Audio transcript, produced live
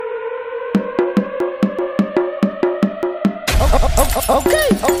Okay.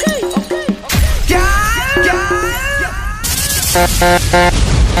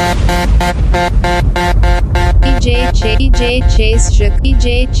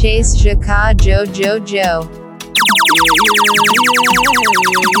 DJ Chase Jaka Joe.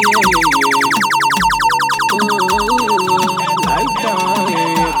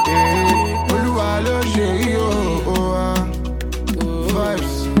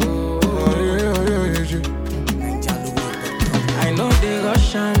 I know they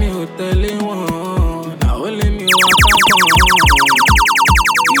rush on me, who telling one. Now only me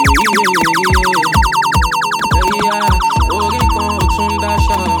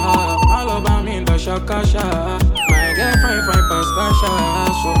Shakasha, my girlfriend fine pasta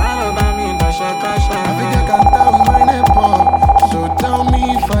so all about me the shakasha. I think I can tell my name pop. So tell me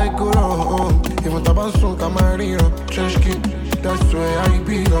if I go wrong. Even Tabasun Camarion, trash kid, that's where I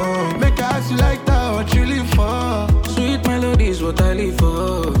belong. Make I ask you like that, what you live for? Sweet melodies, what I live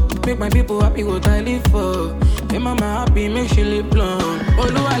for. Make my people happy, what I live for. Make mama happy, make she live long.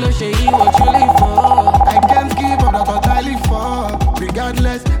 Oluwa lo Seyi, what you live for? I can't give up, that's what I live for.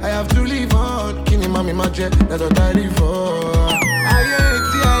 Regardless, I have to live on. Kini mami ma jet, that's what I live for. Aye,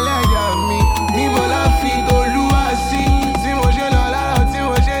 ti ẹlẹ́yà mi, níbo la fi Olúwa sí? Tí mo ṣe lọ láàárọ̀, tí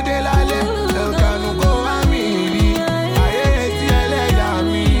mo ṣe dé lálẹ́, ẹ̀kanu kò wá mi rí. Aye, ti ẹlẹ́yà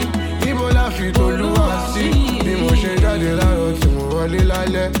mi, níbo la fi Olúwa sí? Bí mo ṣe jáde láàárọ̀, tí mo wọlé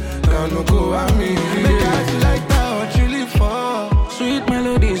lálẹ́, ẹ̀kanu kò wá mi rí. Make I feel like that, what you live for? Sweet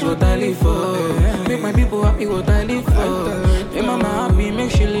melodies, what I live for. Make my people happy, what I live for. Make mama happy,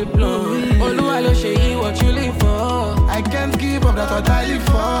 make she live long. Oluwa lo Seyi, what you live for? I can't give up, that's what I live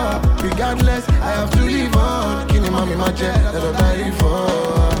for. Regardless, I have to live on. Kini mami ma jet, that's what I live for.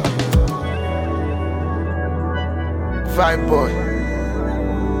 Vibe boy.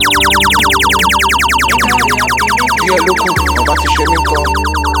 Díẹ̀ ló kù, ọba ti ṣe mí kan.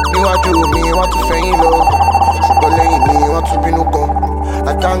 Níwájú mi, wọ́n tún fẹ̀yìn lọ. Ṣùgbọ́n lẹ́yìn mi, wọ́n tún bínú kan.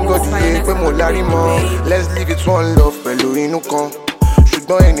 I thank God yé pé mo lárí mọ́. Let's live it one love pẹ̀lú inú kan.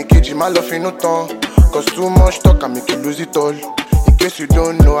 Ṣùgbọ́n ẹnì kejì má lọ finú tán. Cause too much talk and make you lose it all. In case you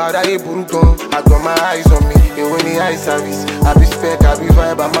don't know, aráyé burú gan. I got my eyes on me, èwo ni eye service. I be spec, I be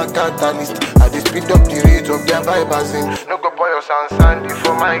vibe, I'm a catalyst. I dey speed up the rate of their vibe as in. No go boy your sound sandy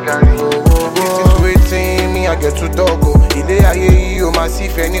for my gari. This is waiting, me I get to dog o. Ilé ayé yìí o máa sí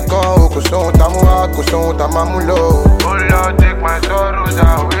fẹ́ nìkan o. Kò sóhun tá mú wá, kò sóhun tá máa mú lọ o. Oh Lord, take my sorrows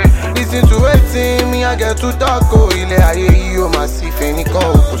away. Listen to waiting, me I get to talk o. Ilé ayé yìí o máa sí fẹ́ nìkan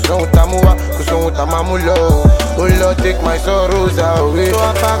o. Kò sóhun tá mú wá, kò sóhun tá máa mú lọ o. Oh Lord, take my sorrows away. So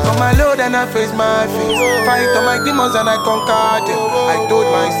I pack on my load and I face my fears. Fight on my demons and I conquer them. I told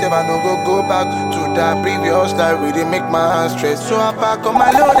myself I no go back to that previous life where they make my hands stress. So I pack on my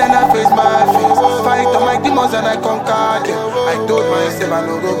load and I face my fears. Fight on my demons and I conquer them. I told myself I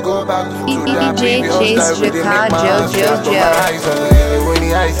no go back to that previous life where they make my hands stress. So my eyes on me, when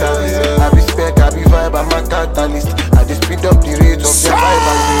the eyes are this. I be spec, I be vibe, I'm a catalyst. I just speed up the rate of the vibe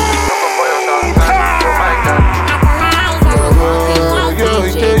and the oh my God.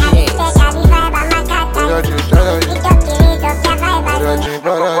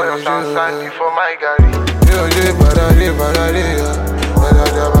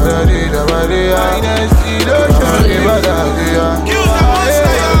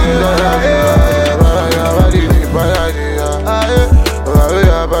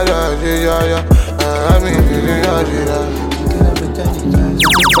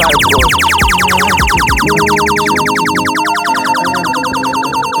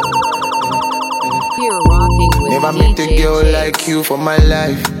 Never met a girl like you for my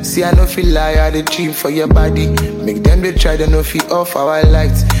life. See, I no feel like I dey cheap for your body. Make them they try, they no feel off our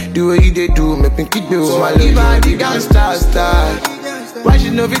lights. The way you they do, make me keep you. So I leave her the gangsta style. Why she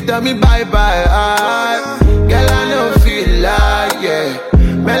no fit tell me bye bye? Girl, I no feel like, yeah.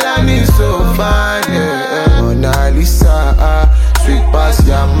 Melanie so fine, yeah. Mona Lisa, sweet past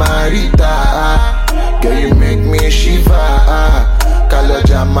ya Marita. Girl, you make me shiver.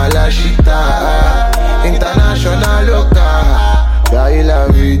 Kaloja Malashita. International loca, dai la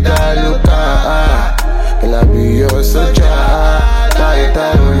vida loca. Girl, I be your soldier,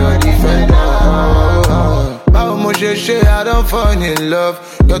 tighter your defender. How much shit I don't fall in love.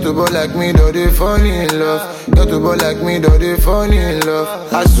 Got to ball like me, though they fall in love. Got to ball like me, though they fall in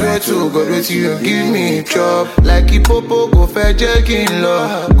love. I swear to God, wait till you give me chop. Like Ipopo, go fair checking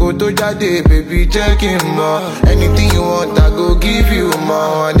love. Go to Jade, baby, checking more. Anything you want, I go give you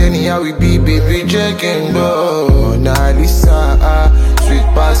more. And then here we be, baby, checking more. Mona Lisa, sweet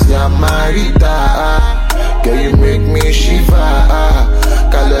past ya Marita. Girl, you make me shiver.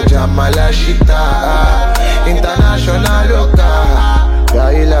 Kaloja Malashita. International loca.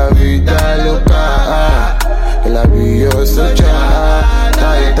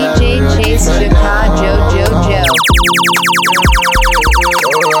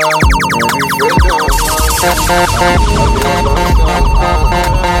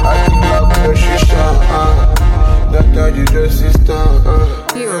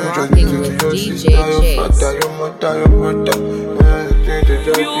 You're rocking with DJ Chase.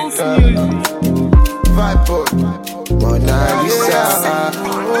 Vibez, Mona Lisa.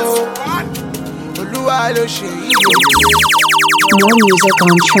 More music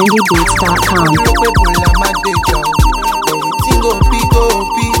on trendybeats.com.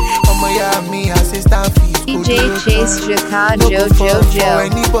 DJ Chase Jaka Jojo.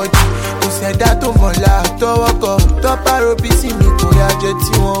 Ẹ̀dá tó mọ̀lá tọwọ́kọ̀ tọ́párò bí sí mi kò yá jẹ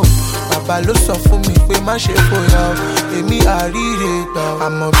tí wọ́n bàbá ló sọ fún mi pé má ṣe fòyà o èmi àríre gbà o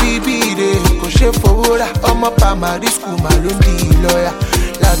àmọ́ bíbí ire kò ṣe fowó rà ọmọ primary school mà ló ń di lọ́yà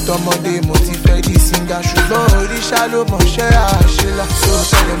látọmọdé mo ti fẹ́ di singa ṣùgbọ́n oríṣà ló mọ̀ṣẹ́ àṣelà tó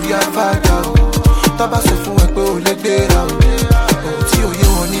ṣẹlẹ̀ bí àfàdà o tọ́ba sọ fún ẹ pé ò lè gbéra o ohun tí òye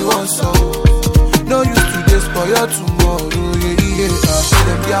wọn ni wọ́n sọ o no use today spoil your tomorrow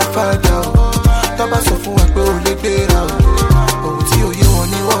ṣẹlẹ̀ bí àfàdà o tọ́ba sọ fún ẹ pé ò lè gbéra o ohun tí òye wọn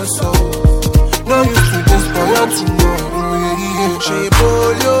ni wọ́n sọ o no use today spoil your tomorrow ṣe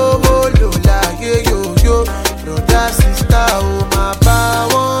bolówó lò láyé yòyó broda sista o máa bá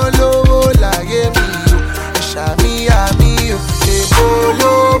wọn lówó láyé mi o ẹ̀ṣàmì àmì o ṣe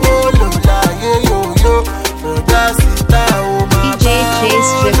bolówó lò láyé yòyó broda sista o máa bá wọn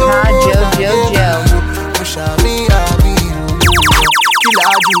lówó láyé mi o ẹ̀ṣàmì àmì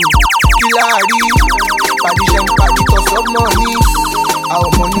Kilari, Padishan Padi cause of money. Our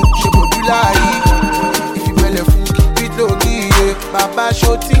money, she go do lari. If you belle fool, keep it low key. Baba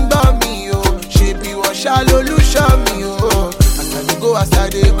shooting by me, oh. She be what shallow show me, oh. As I go, as I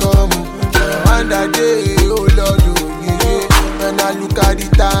come, one that day, oh Lord, oh yeah. When I look at the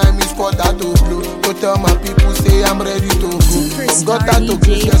time, it's quarter to blow. Go tell my people, say I'm ready to go. From gutter to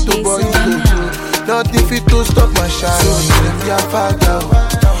place, get to boys to go. Nothing fit to stop my shine. So if you're father,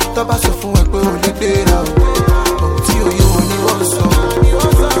 tọ́ba sọ fún ẹ pé ò lè gbéra o ohun tí òye wọn ni wọ́n sọ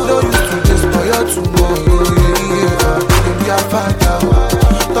no use to dey spoil your tomorrow if you're father,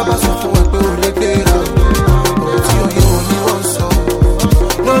 tọ́ba sọ fún ẹ pé ò lè gbéra o ohun tí òye wọn ni wọ́n sọ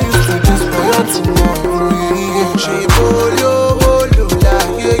no use to dey spoil your tomorrow ṣe bolówó lò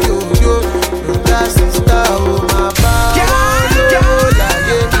láyé yòyó broda sista o máa bá wọn lówó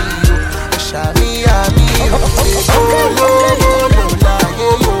láyé mi o ẹ̀ṣàmì àmì o ṣe bolówó lò láyé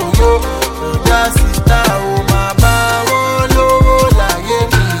yòyó broda sista o máa bá wọn lówó láyé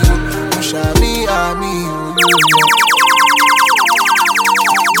mi o ẹ̀ṣàmì àmì o.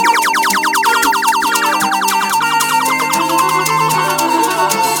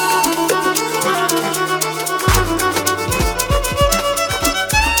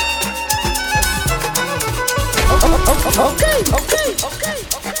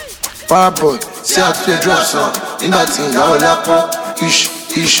 Fireboy, see how to drop song. In that thing, now lapo.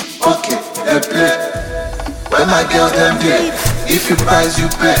 Ish, okay, they play. When my girls them day, if you price you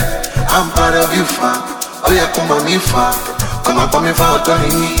pay. I'm proud of you, fam. Oh yeah, come on me, fam. Come on me, fam,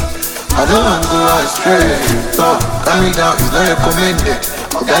 me. I don't want to go astray. No, coming down is not recommended.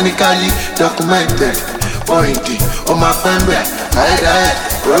 Organically documented. Pointy, on my friend, I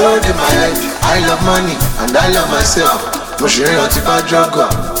road in my head. I love money and I love myself. Moshiri on tipa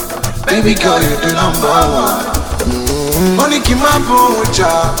jogger. Baby girl, you the number one. Money keep my bocha.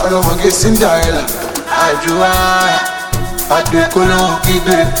 I don't want to get Cinderella. I do I do colon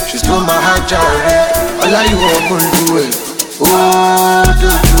kibe. She stole my heart, Charlie. All I want to do it. Oh, do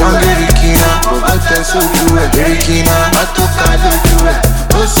one Erikina, but I so do it. Erikina, I took I do it.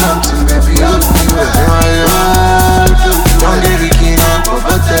 Oh, something, baby, I'll do it. Oh, do one Erikina, but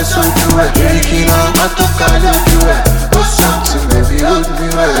I so do it. Erikina, I took I do it. Oh, something, baby, I'll do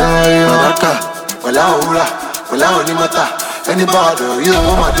it. Maraka, wala ura, wala onimata. Anybody, you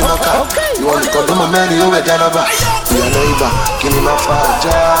know what I'm doing. You want to come to my man, you over Janaba. You know Iba, give me my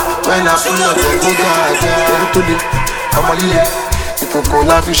father. When I pull up, you go I'm a lily. If you go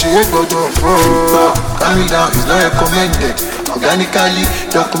laugh, you should go to a floor. Coming down is not recommended. Organically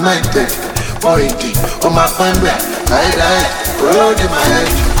documented. Pointy, on my friend, I road in my head.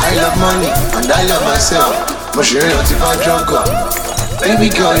 I love money and I love myself. Moshiri on tipa jogger. Baby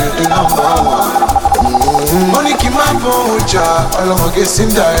girl, you the number one. Money keep my bocha. All I'ma get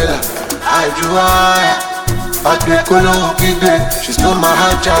Cinderella. I do colon kibe. She stole my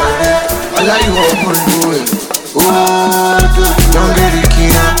heart, Charlie. All I want to do it. Oh, don't get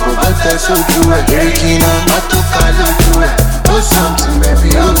Erikina, but I so do it. Erikina, I took I do it. Oh, something,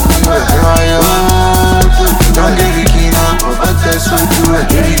 baby, I'll do it. Oh, don't get Erikina, but I so do it.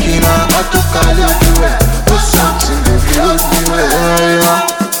 Erikina, I took I do it. Oh, something, baby, I'll do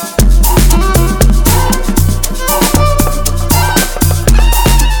it.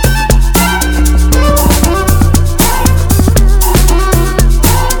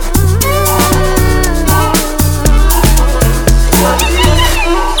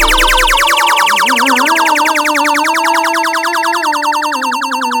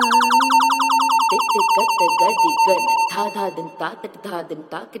 dha din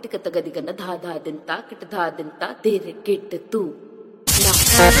ta kit katagadi gana dha din ta kit dha din ta tere kit tu na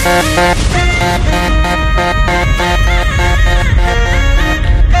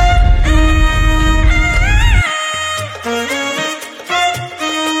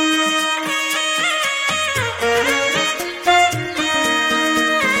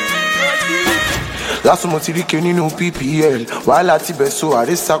Last month you came in PPL. While at Tibeso, I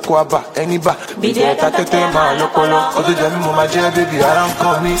race Sakwaba, any ba. Bidja Tatete, man, Locolo, Odo Jami, my baby, I don't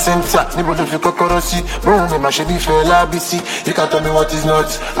call me Senta, Nibo de Kokorosi, Boom, my shady fella, BC. You can tell me what is not.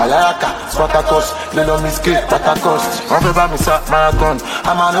 Alaka, Spartacus, Lelo Miske, Patacos. Remember me, Sat Marathon.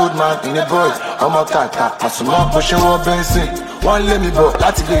 I'm an old man in a boy. I'm a tata, I'm some pushing one Benson. One let me go,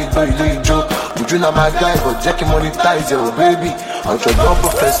 let's go, Joe. Would you not my guy, but Jackie monetize your baby? I'm your dumb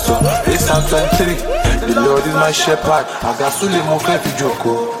professor, it's Psalm 23. The Lord is my shepherd, I got Sule Mofe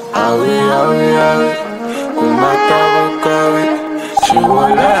Joko. Awe, Kumatawa, she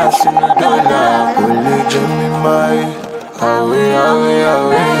won't last in the dollar, only Jimmy Mai. Awe,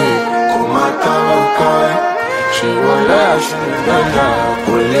 Kumatawa, she won't last in the dollar,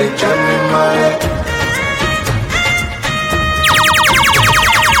 only Jimmy Mai.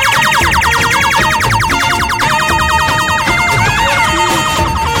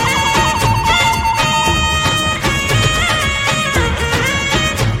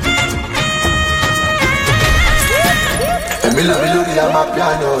 Melody la ma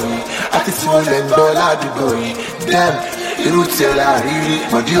piano ati ti mo le ndo la digo yi dem iru ti la riri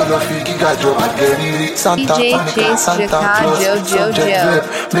mo di o lo fi giga jo ageriri Santa Jojo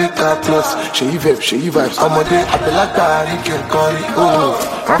make a plus she vibes ọmọdé àgbàlagbà ri ke kori oh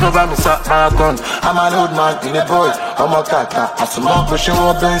remember me sat marathon I'm an old man in a boy ọmọ kàkà àsùnmọ́ bó ṣe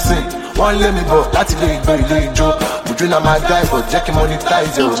wọ́n bẹ́ńsìn wọ́n lé mi bọ̀ láti lè gbé ilé ijó ojú náà máa dá ìbọ̀ jẹ́ kí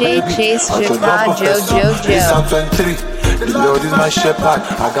monetize your baby ọ̀jọ̀gbọ́n professor it's Psalm 23. The Lord is my shepherd.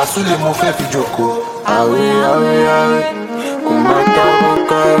 I got Sule Mofe Joko. Awe,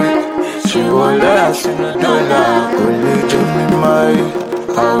 Kumatawa, she won't last in the dollar. Only Jimmy Mai.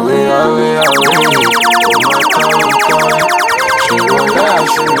 Awe, Kumatawa, she won't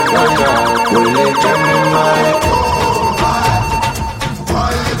last in the dollar. Only Jimmy Mai.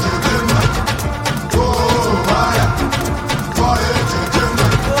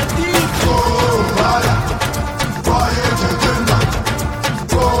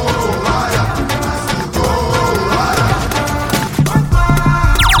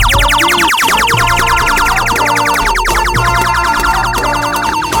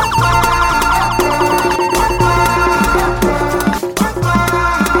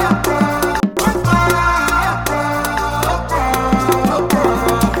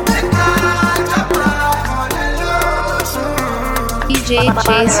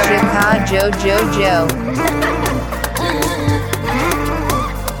 Chase Chicago Jojo.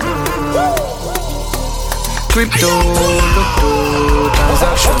 Crypto, loco,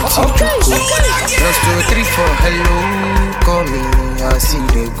 transactions, plus 2, 3, 4, hello, call me, I see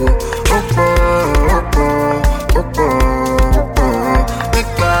they go. Opo,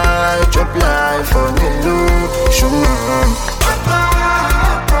 make I drop life on the low, show me.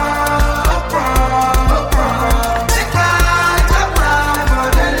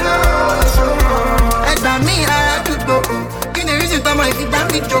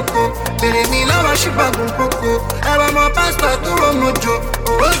 Bèrè mi lọ́wọ́ ṣùgbọ́n kókó ẹ̀rọ ọmọ pásítọ̀ tó rọmọjò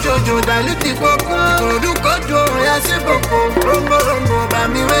òjòjò dàlúti kókó òdúkọ́jò ọ̀yà sí kókó róńgbòróńgbò bá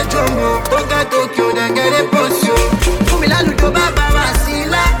mi wé jòǹgbò tó ká tókì òdẹ̀gẹ̀rẹ̀ pọ̀sí o fún mi lálùjọ bàbá wá sí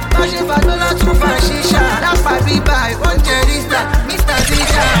ilá bá ṣe fàdó lọ́tún fà ṣíṣà lápá bíbá oúnjẹ rísà mr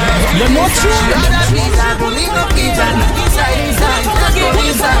tíṣà lọ́dà pizza bonito pizza ìsà ìsà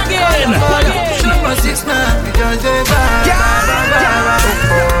ṣùgbọ́n 6 náà ìjọba bàbá.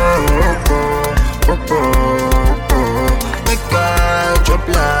 Make I drop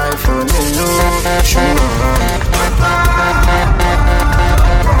life on the low,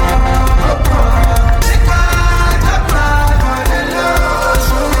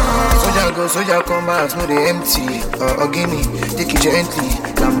 Soja come back, no they empty. Guinea, take it gently.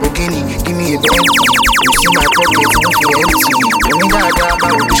 Lamborghini, give me a Bentley. You see my pocket, no feel empty. You mean that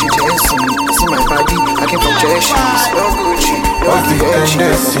I will be Chelsea. See my body, I came from Chelsea. No Gucci, no Gucci.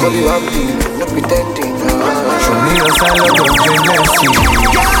 Call you happy, no pretending. Show me your side of jealousy.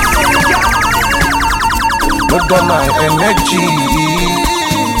 Look on my energy.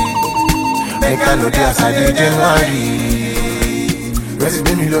 Make I know the outside of January.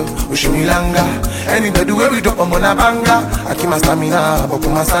 Residemilo, Ushimilanga. Anybody where we drop on a banga. I keep my stamina, but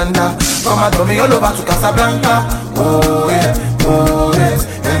my sanda. Come and me all over to Casablanca. Oh yes,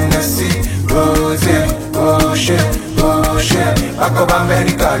 NSC, Rose, oh shit, shit. Back of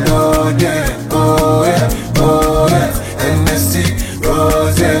America loaded. Oh yeah, oh yeah. NSC,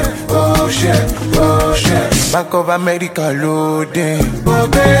 Rose, oh shit, oh shit. Back of America loaded. Oh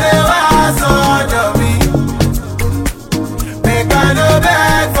baby, what's on me? Make I no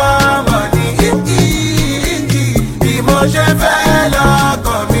beg for money. Emotion fell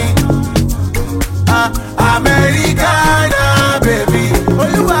on me. Americana baby.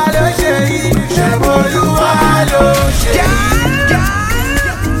 Olúwa ló ṣe yìí. Ṣé Olúwa ló ṣe yìí?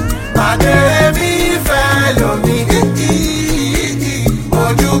 Àdéhùn mi fẹ́ lómi.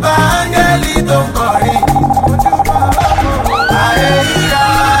 Ojú bá áńgẹ́lì tó ń kọrin. Ayé ìyá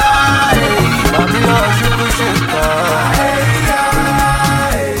màmí náà ṣubú ṣe kàn.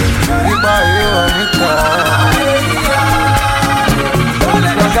 Nípa ìwà níta.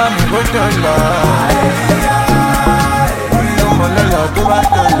 Lọ́gá mi kò dọ̀la. Orí ọmọ lọ́la tó bá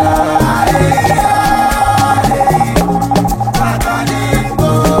dọ̀la.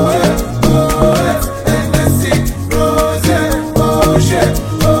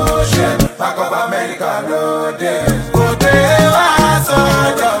 Back of America, no day. Go there, what's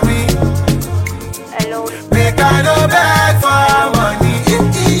on me? Make I no beg for money.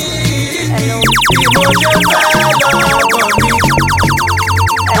 Emotion fell on me.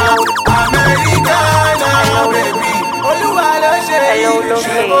 Americana, baby. Hello,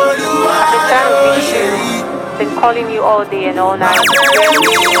 Loki. The time being, been calling you all day and all night. You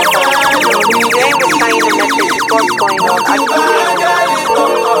ain't replying the message. What's going on?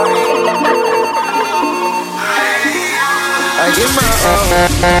 I give my all,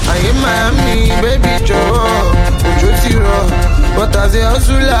 I give my me, baby Joe. Ojo ti ro, but as a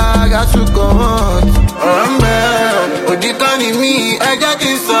hustler, I got to go on. Òjìká ni mí, ẹjẹ́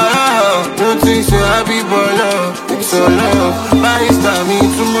kí n sọ̀rọ̀. Nothing so happy but love, it's all love. Barista mi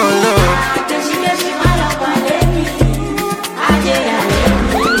túmọ̀ love.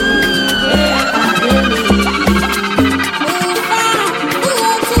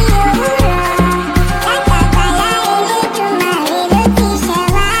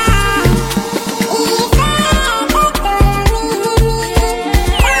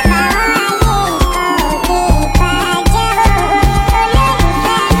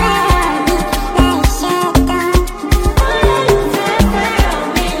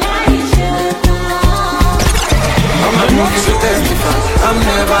 I'm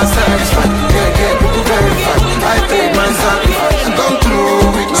never satisfied, yeah, to verify. I paid my sacrifice, I come through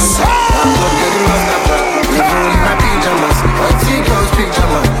with my side. I'm not getting lost after, living in my pyjamas. I see girls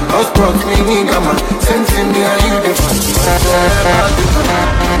pyjamas, house brought me nigga man. Sensing me, are you the fun?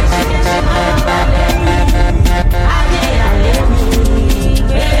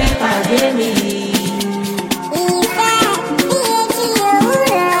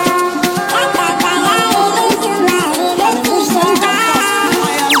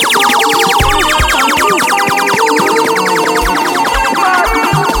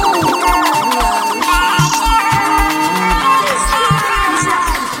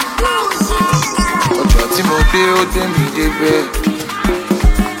 Ó dé mi débẹ̀.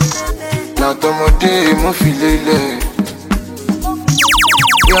 Látọmọdé mo fi lélẹ̀.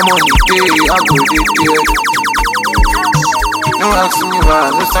 Yẹ́mọ̀ ní dé àgòdè díẹ̀. No ask me why,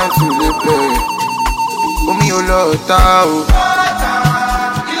 no time to label. Omi ò lọ ta o.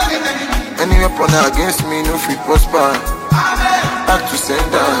 Any weapon against me no fit prosper. Back to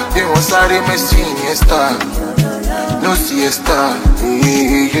sender, they want sáré Messi Iniesta. No siesta,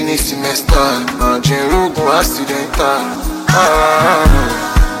 you need semester. Margin rogo accidental.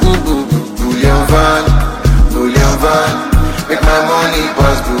 Bullion van, bullion van. Make my money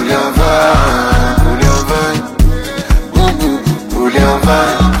pass bullion van, bullion van. Bullion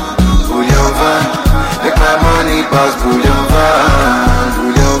van, bullion van. Make my money pass bullion van,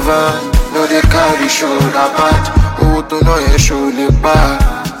 bullion van. No they carry shoulder pad. Owó tó ná yẹn ṣó lè pa.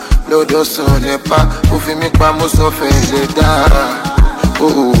 Lọ́dọ̀ sọ nípa, ó fi mí pa mo sọ fẹ́ lè dá.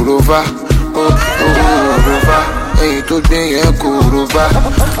 Òrùva, òrùva, èyí tó gbé yẹn kò rùva.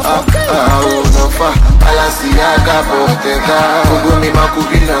 Òrùva, alásìyága bọ̀ tẹ̀gá. Gbogbo mi máa kú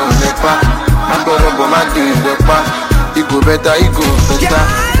bí náà nípa. Má gbọ́dọ̀ bọ̀ má dé ìgbẹ́pá. Ìgò bẹ́ta, ìgò bẹ́ta.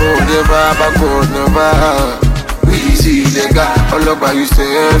 Òde bá bá kọ̀ ọ̀nàbá. Wíìsì ìlẹ́gà, ọlọ́gbà yìí ṣe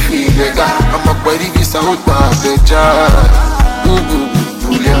é fi ìlẹ́gà. Ọmọ pẹ̀lú ìfisà ó gbà àbẹ̀já.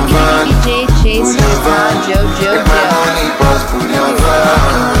 Bullion van, bullion van, make my money pass bullion van,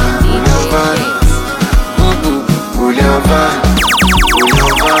 bullion van, bullion van, bullion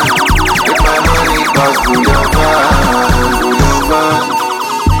van, make my money pass bullion van, bullion van.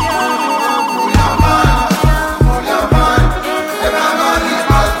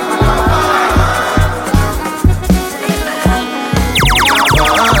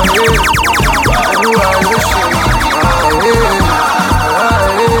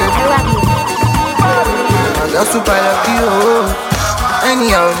 super lucky, oh.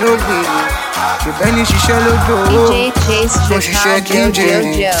 Anyhow, no baby. Ìbẹ́ni ṣiṣẹ́ lójó DJ Chase mo ṣiṣẹ́ kí n Chicago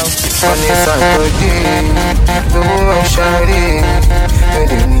jèrè Jojo. wọ́n ní sàtọ́dé lówó ọ̀ṣàrè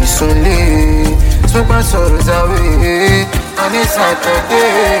ẹ̀dẹ̀ ní sunlé sọ́pà sọ̀rọ̀ záwé wọ́n ní sàtọ́dé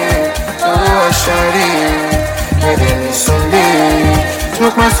lówó ọ̀ṣàrè ẹ̀dẹ̀ ní sunlé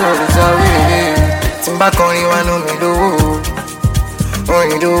sọ́pà sọ̀rọ̀ záwé tí n bá kọrin wá nú mi lówó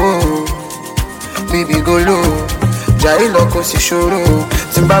orin lówó bíbí golo jàre lọ kó sì ṣòro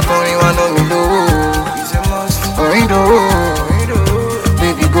tí n bá kọrin wá ná mi lówó orin lówó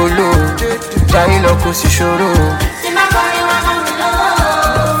bíbí golo jàre lọ kó sì ṣòro. tí n bá kọrin wá ná mi lówó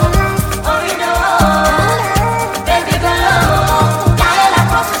orin lówó bíbí golo jàre lọ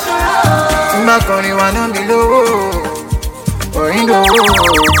kó sì ṣòro. tí n bá kọrin wá ná mi lówó orin lówó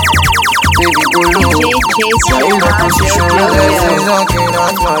bíbí golo jàre lọ kó sì ṣòro. ẹ̀sìn náà kì í náà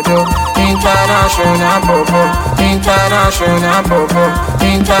máa jọ. International bobo, international bobo,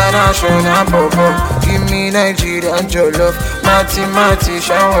 international bobo. Give me Nigerian jollof, mati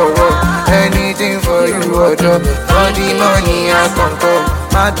shower. Anything for you, order. For the money I can call.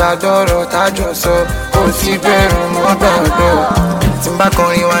 Matadoro tajo so, kò sí bẹ̀rù mọ́ gbàgbọ́. Tí n bá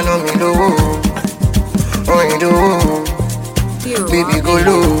kọrin wá ná mi lówó, orin lówó. Baby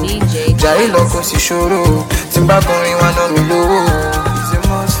golo, jàre lọ kò sí ṣòro. Tí n bá kọrin wá ná mi lówó.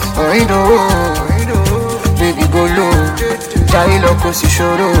 Orin lówó, baby golo, jàre lọ kò sí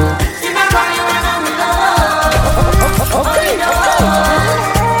ṣòro. Tí n bá kọrin wá ná mi lówó. Orin lówó,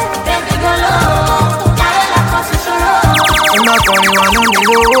 baby golo, jàre lọ kò sí ṣòro. Tí n bá kọrin wá ná mi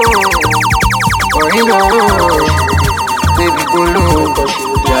lówó. Orin lówó, baby golo,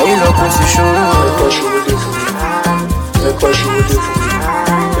 jàre lọ kò sí ṣòro. Ẹ̀kọ́ ìṣòro dé fún mi.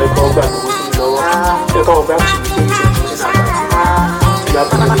 Ẹ̀kọ́ ọgbà mi wọ́n fún mi lọ́wọ́. Ẹ̀kọ́ ọgbà mi wọ́n fún mi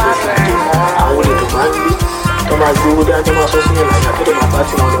àwọn olè tó máa ń gbé tó máa gbé owó dáa tó máa sọ sílẹ̀ láyà tó tó máa bá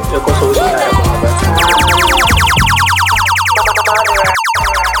tí wọn lọ ẹ̀kọ́ sọ sí láyà kó máa bá tí wọn.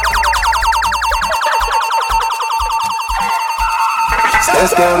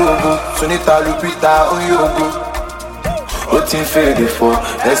 Esther Ogo, Sunita Lupita Oyogo. Ó ti ń fèrè fọ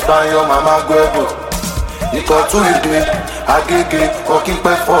Espanyol Mama Guebo. Ikọ̀ tún èdè Agége ọ̀kí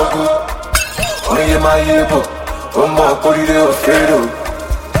pẹ́ fọ́gò. Oye máa yé bò. Ọmọ kórìíre òfèrè o.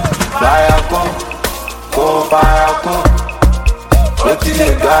 Fáyà kún, kó fáyà kún. Ó ti lè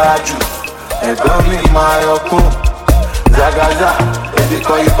gara jù, ẹ̀gbọ́n mi máa yọ kún. Zagaza, ebi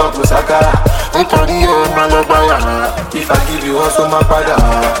kọ́ ikọ̀ kò sákàrà. Nítorí ó máa lọ gbá yàrá. If I give you one, so máa padà.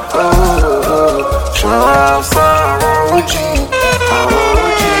 Ṣọ́ra sá àwọn ojì, àwọn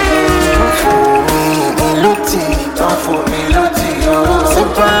ojì. Wọ́n fún mi lótì, wọ́n fún mi lótì o. Ṣé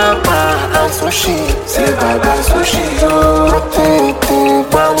bàbá àìsóṣì, ṣé bàbá àìsóṣì o. Wọ́n tètè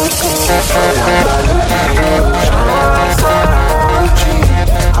gbá lókè, gbá lókè o. Ṣọ́ra sá àwọn ojì,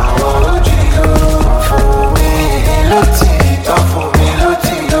 àwọn ojì o. Wọ́n fún mi lótì, wọ́n fún mi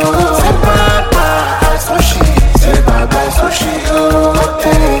lótì o. Ṣé bàbá àìsóṣì, ṣé bàbá àìsóṣì o. Wọ́n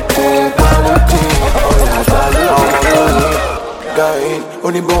tètè gbá lókè, gbá lókè o. Guy,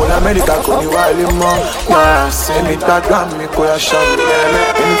 oníbòwò l'Amẹ́ríkà kò ní wá ilé mọ́. Wàá sẹ́mi gbàgbà mi kò yá ṣàmì.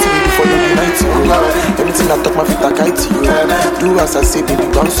 Anything you do for the night, anything I talk my fit I kite you. Do as I say, baby,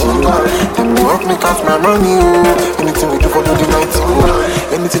 bounce you. Them they help me count my money, oh. Anything we do for the night,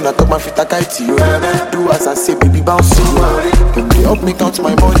 anything I talk my fit I kite you. Do as I say, baby, bounce you. Them they help me count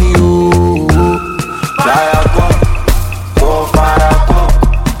my money, oh. Fire come, go fire come.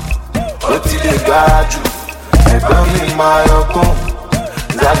 Ó ti lè gara jù. Ẹ̀gbọ́n mi máa yọ kún.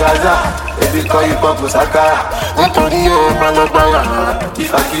 Zagaza, ebi kọ́ ikọ̀ kò sákàrà. Nítorí ó máa lọ gbá yàrá.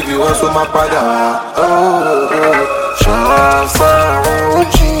 If I give you one, so máa padà. Ṣọ́ra sá àwọn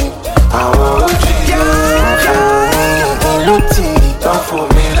ojì, àwọn ojì. Wọ́n fún mi lótì, wọ́n fún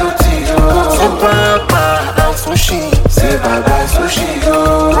mi lótì o. Ṣé bàbá àìsóṣì, ṣé bàbá àìsóṣì o.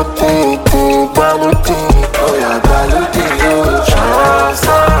 Wọ́n tètè gbá lóde, ó yá gbá lóde o. Ṣọ́ra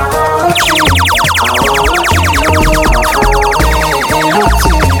sá àwọn ojì, àwọn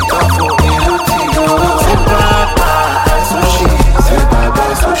ojì.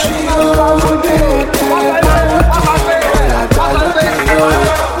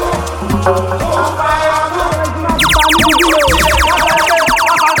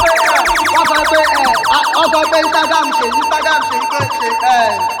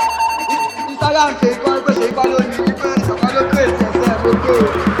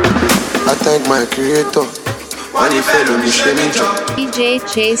 I thank my creator. Wọ́n ní fẹ́ lómi ṣe mí jọ. DJ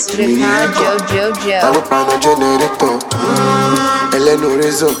Chase Chicago Jojo. Àwọn pàánù generator. Ẹlẹ́nu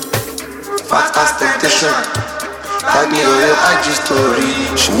razor. Fat ass temptation. Tag me on your IG story.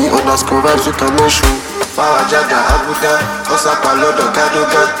 She underscore vibes with a nation. Power Jaga Abuja, Osaka Lodo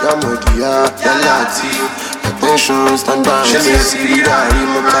Kadoga, Yamodia, Yalati. Attention, stand by. She may see that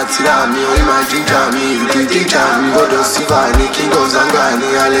Rimokatira, me, my ginger, me, you ginger, me, Godo Sivani, King of Zangani,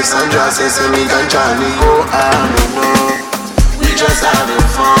 Alessandra, Sesame Ganjani. Oh, I don't know. We just having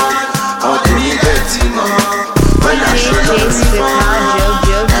fun. How can you get more? When I show you the fun,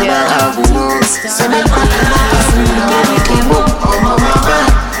 and I have no. Send it quick and I have no. Keep up on my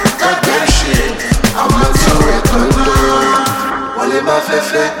mind. Got them shit. I'm not so recommended. Wale ma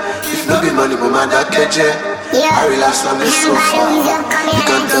fefe. If no be money, but my dad catch it. I relax on the sofa. You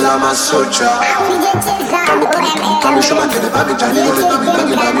can tell I'm a soldier. Come show my kid about me, Johnny. Go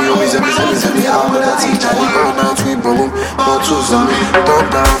let me, always every hour that teach. All night we bowling, bottles on me. Top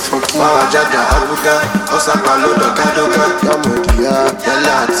down, fuck you. Power Jaga Abuja, Osaka Lodo Kadoga, Yamodia,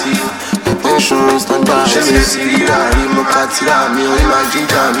 Yalati. Attention, stand by. She may see that Rimokatira, me, my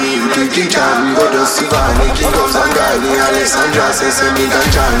ginger, me, you ginger, me, Godo Sivani, King of Zangani, Alessandra, Sesame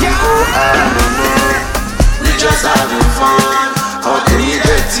Ganjani. Oh, I don't know. We just having fun. How can you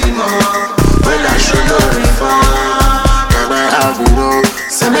get more? When I show no refund, can I have it all?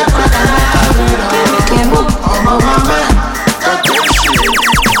 Send it quick and I have it all. Keep up on my mind. Got that shit.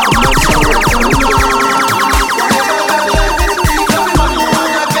 I'm not so recommended.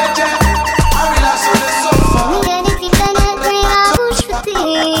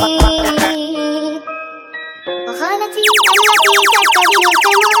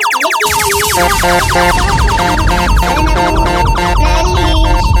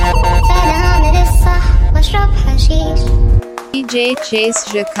 DJ Chase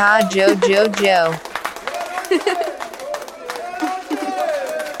Jaka Joe.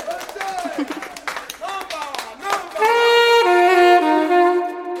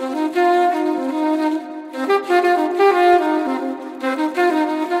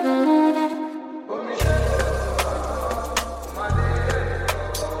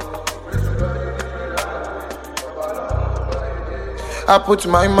 I put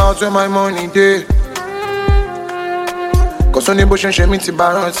my mouth where my money dey. Cause on the bush and me ti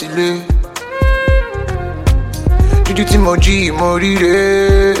baran sile. Juju ti mo jí mo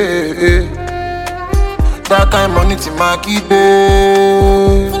rire. That kind money ti ma kibe.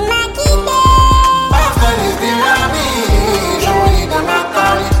 After this be rami, surely dem ma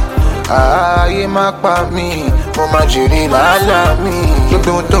carry. Ayé má pa mí, mo ma jèrè làálàá mi.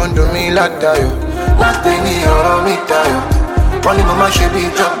 Gbogbo ohun tó ń dùn mí látayọ̀, láti ní ọ̀rọ̀ mi tayọ̀. Wọ́n ní mo máa ṣe bí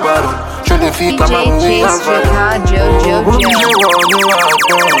ìjọgbàrò. Ṣó lè fi ká máa wọlé àǹfààní. Owó mi ṣe wọ̀ ní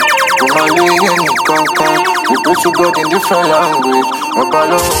àgbọ̀n. Kò máa lé ẹnì kankan. We pray to God in different language. Ọba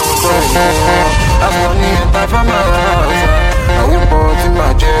lọ́wọ́ tó ń bọ̀. Àmọ́ ní ẹ̀ta fámà rà. Àwọn ìbọn tí màá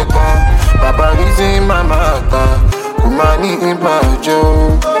jẹ kan. Bàbá rí sí màmá àgbà. Kò máa ní ìbàjẹ́ o.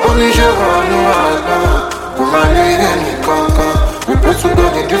 Omi ṣe wọ̀ ní àgbọ̀n. Kò máa lé ẹnì kankan. We pray to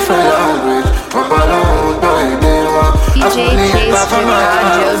God in different language. Ọba lọ́wọ́ tó ń bọ̀. DJ Chase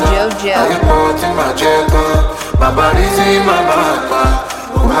Joe. Àyẹ̀pọ̀ tí màá jẹ́ gan. Bàbá rí sí màmá àgbà.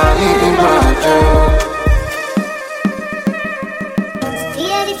 Kò máa ní ìbàjẹ́ o.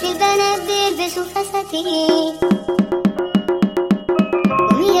 ستياري في البنات بيلبسوا فساتين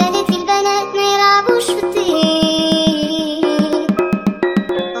وميالي في البنات ما يلعبوش في الطين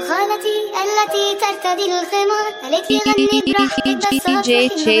وخالتي التي ترتدي الخمار قالت لي غني براحتك بس DJ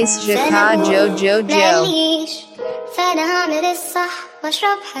Chase Jaka Joe. ماليش فانا هعمل الصح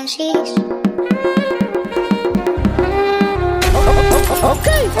واشرب حشيش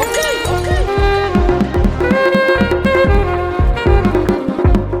اوكي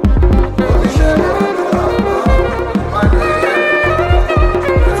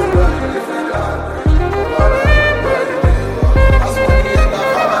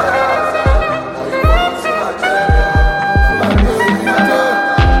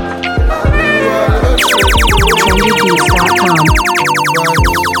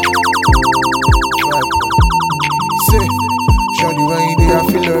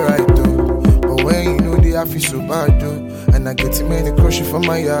I feel so bad though. And I get too many crushes from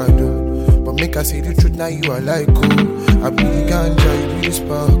my yard though. But make I say the truth, now you are like oh. I be the ganja, you be the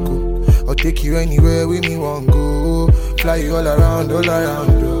sparkle. I'll take you anywhere with me one go. Fly you all around though.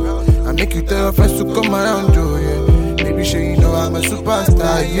 I make you tell your friends to come around though, yeah. Baby sure you know I'm a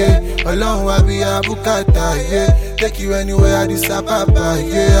superstar, yeah. Alone I be a bukata, yeah. Take you anywhere I decide papa,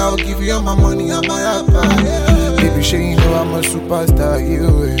 yeah. I'll give you all my money, I'm a rapper, yeah. Baby sure you know I'm a superstar,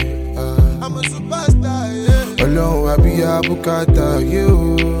 yeah. I'm a superstar, yeah. Alone I be a bukata, yeah.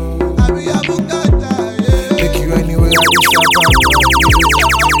 I be a bukata, yeah. Take you anywhere I decide papa, yeah.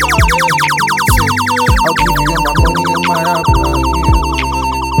 I'll give you you're my money, you're my rapper.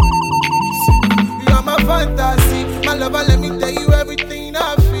 You are my fantasy, my lover. Let me tell you everything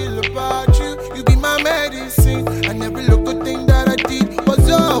I feel about you. You be my medicine, and every little thing that I did was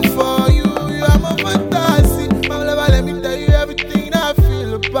all for you. You are my fantasy, my lover. Let me tell you everything I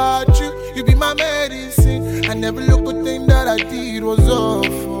feel about you. You be my medicine, and every little thing that I did was all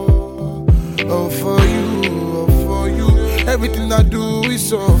for you, all for you. Everything I do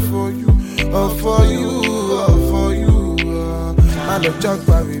is all for you, all for you, all for you. I love Jack,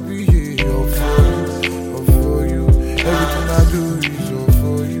 baby, yeah, all for you. Everything I do is all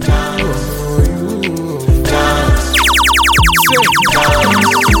for you, all for you.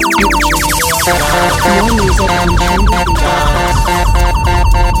 More music on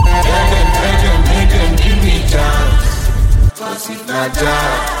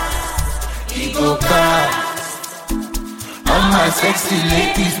All my sexy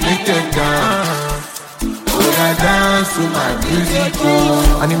ladies make them dance. When I dance to my music.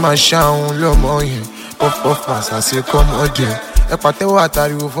 I need my sound, love more, yeah. Puff, puff, pass, I say, come on, yeah. Ẹ pàtẹ́wọ́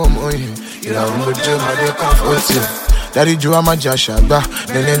àtàríwò fọ́mọ yẹn. Ìràwọ̀ mojú máa dé comfort yẹn. Daddy Joe máa jà ṣàgbá.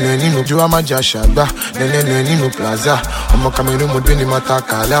 Nẹ́nẹ́nẹ́ nínú Joe máa jà ṣàgbá. Nẹ́nẹ́nẹ́ nínú plaza. Ọmọ Cameroon mo dé ní mata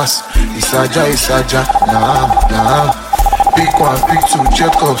kalas. Ìsàjà, nah. Pick one, pick two,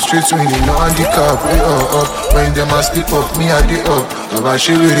 check up, straight winning, no handicap, way up. When them a slip up, me a day up. Baba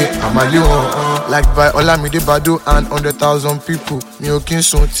she with it, I'm a little like by Olamide Bado and 100,000 people. Me okin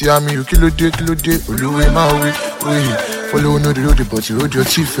son, tia me, you kilo day, Oluwe ma we. Follow no the road, but you hold your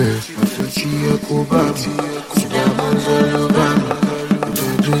teeth first. Tia Koba, Tia Manzolo Bama,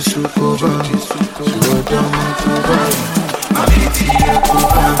 Jesu Koba, Suwadama Koba, Tia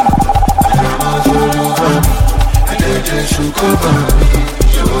Koba, Tia Manzolo Bama. Jesu Koba,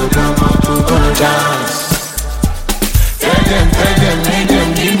 Suwadama Koba. Dance. Tell them, make them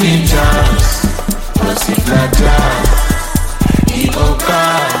give me chance. Cause if not jazz, ego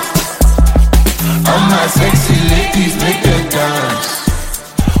cars. All my sexy ladies make them dance.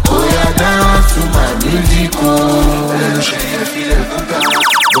 Oh yeah, dance to my music. Oh, let me show you feel it.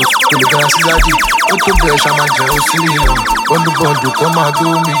 But to the dance is like it. To the best, I'm a jealousy. Bọ́ndù kọ́ máa gbó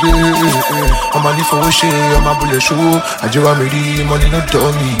mi gbé. Ọmọ ní fowó ṣe, ọmọ abúlé ṣòwò. Àjẹwà mi rí mọ́ni ló dọ̀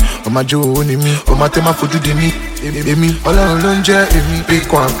mí. Ọmọ àjò owó ni mí, ọmọ tẹ́ máa fojú di mí. Èmi, Ọlọ́run ló ń jẹ́ èmi.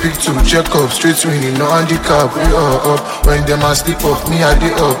 Pick one, pick two, check up, straight winning, no handicap. We all up, when them a slip up, me a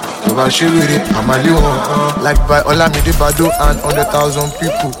day up. Bàbá ṣe wèrè, àmà lé wọn. Like by Olamide Bado and 100,000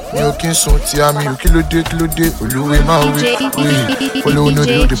 people. Mi ò kí ń sun ti àmì, ò kí ló dé, Olúwe máa wí. Follow no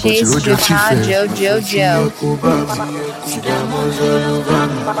the road, but you hold your teeth first.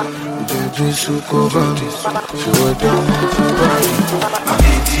 Jesu Koba, Suwadama Koba,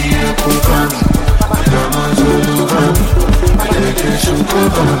 Tia Koba, Manzolo Bama, Jesu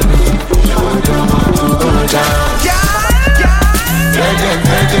Koba, Suwadama Koba. Let them,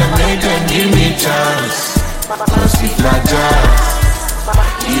 make them give me chance. Cause if not jazz,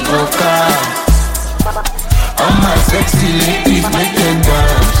 ego cars. All my sexy ladies make them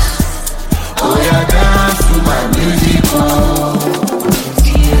dance. Oh yeah, dance to my music. Oh.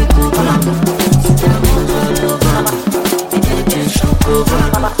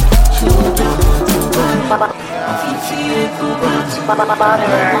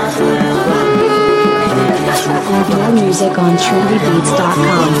 More music on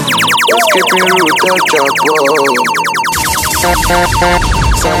trendybeats.com. Skipping route to Chapo.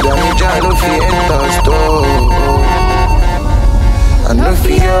 Somebody no fear enter store. I no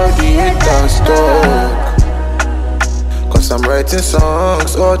fear the haters talk. Cause I'm writing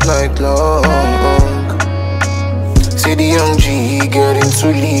songs all night long. See the young G getting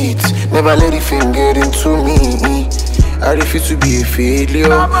too lit. Never let the fame get into me. I refuse to be a failure.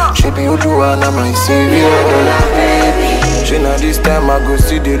 She be Oluwa, now my savior. Baby. She now this time I go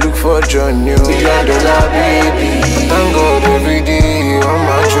see they look for John New. $1 baby. Thank God every day on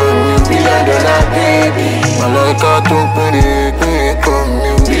my journey. $1 baby. My like I don't put it come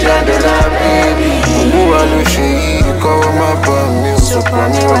you. $1 baby. Oluwa lo she call my bum. So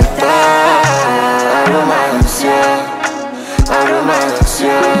come me right there. I romance ya.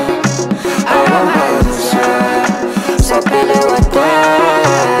 Sapele wata.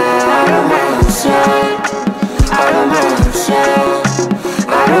 I romance ya.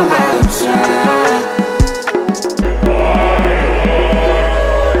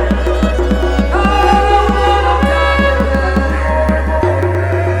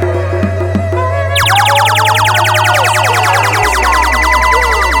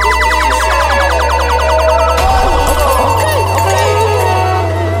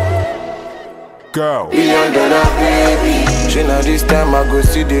 go. $1 billion, baby. She now this time I go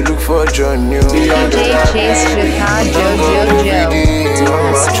see they look for John New. $1 billion, Chase Chicago Jojo. $1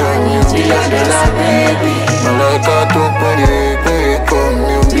 billion, baby. Malaka to pay come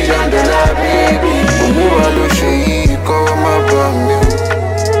new. $1 billion, baby. Oluwa lo Seyi ko ma ba mi.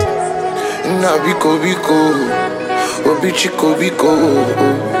 Na biko obi chiko biko.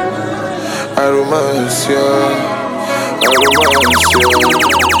 Aromancia.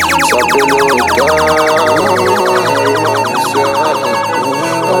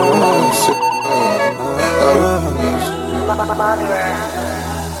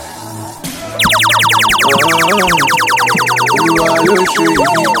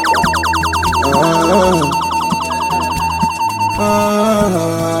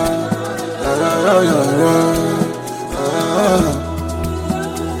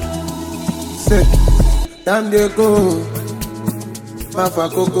 Time they go, Mafa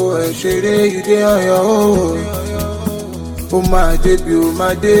Coco and Shere, you dey on your own. Oh my baby, oh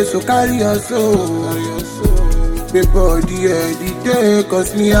my day, so carry your soul. Before the day,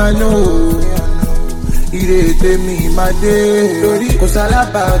 cause me I know. Irete me my day, Lori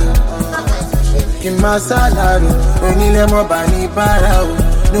Kosalaparo. Kima salaro, onile mo bani parao.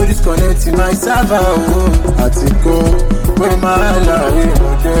 No disconnecting my server, Atiko. When my life,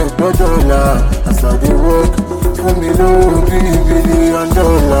 as I dey work, for me no $1 billion.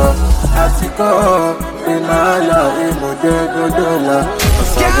 I take up when my life, as I dey work,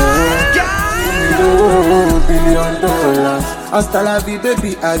 for me no $1 billion. Hasta la vie,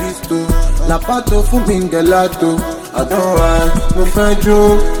 baby, aristo. La pato fu mi gelato. I don't want no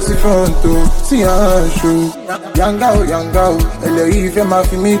fenjo, si fronto, si ancho. Yangao, ele ma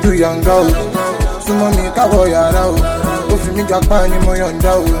fi mi do yangao. Sumo mi kabo yarao. Ó fi mí japa ni mo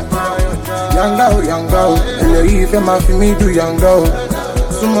yọ̀ǹda o. Yanga o, ẹlẹ́yìí fẹ́ máa fi mí dù yanga o.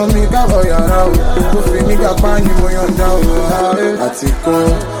 Súnmọ́ mi kábọ̀ yàrá o. Ó fi mí japa ni mo yọ̀ǹda o. Àti kan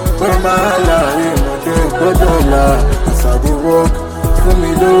pé máa láàrin ìmọ̀dé gbọ́dọ̀ la. As I dey work, fún mi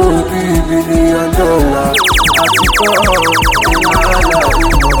lówó $1 billion. Àti kan pé máa láàrin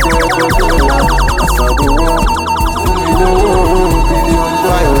ìmọ̀dé gbọ́dọ̀ la. As I dey work, fún mi lówó $1 billion.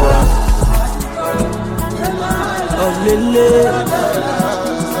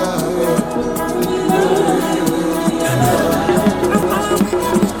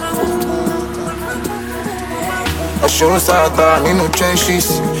 Aṣọ sáta nínú trenches,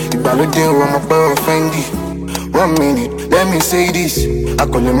 ìgbàlódé ọmọ pẹ́ offendi. 1 minute, let me say this. I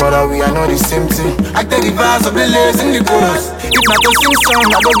call him mother, we are not the same thing. I take the verse of the lace in the chorus. If not to sing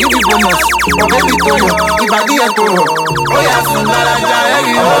song, I go give you bonus. Oh baby, to you, if I did to you. Oh yeah, soon that I die.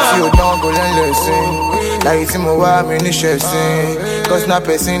 I'm not you, don't go learn lesson. Like it's mo wa mi ni ṣẹ̀sìn. Cause na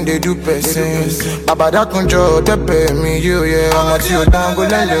person they do person. Baba dakunjọ tẹpẹ mi yo yeah. I'm not you, don't go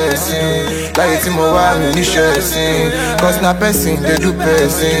learn lesson. Like it's mo wa mi ni ṣẹ̀sìn. Cause na person they do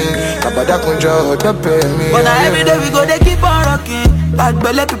person. Baba dakunjọ tẹpẹ mi yo yeah. Every day we go, they keep on rocking. Bad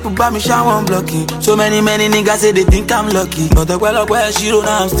belly people buy me shower blocking. So many niggas say they think I'm lucky. But the well up where she don't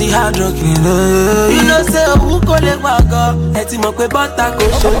know I'm still hard rocking. You know say who call it wago? Eti mo kwe bata ko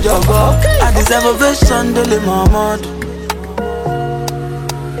show jogo. I deserve ovation daily mama.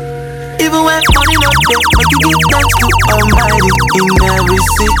 Even when money not there, make you give thanks to Almighty in every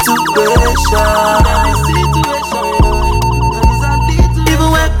situation. Even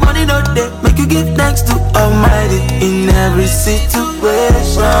when money not there, make you give thanks to Almighty in every situation.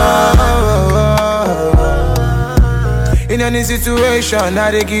 In any situation,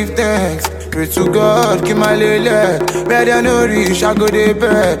 I dey give thanks. Pray to God, keep my lele. Better no reach, I go dey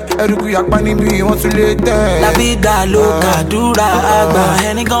bed. Eruku yakpa nibi, want to lay thanks. La vida loca, dura, agba.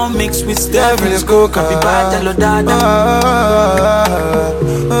 Henny gon' mix with Stephen's coca. Be bad, tell dada.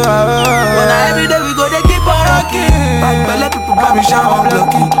 But every day we go, they keep on rocking. Bad belly people buy me shower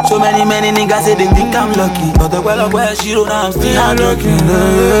blocking. So many niggas say they think I'm lucky. But the well up where she don't know I'm still hard rocking.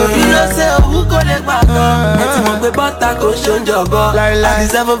 You know say who go let back up? Eti mo gbe butter ko show jogo. I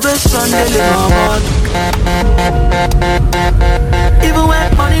deserve a version daily mama. Even when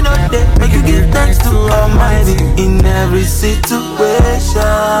money not there, make you give thanks to Almighty in every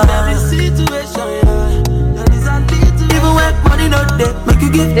situation. Even when money not there, make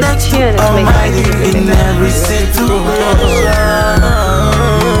you give thanks to Almighty in every situation.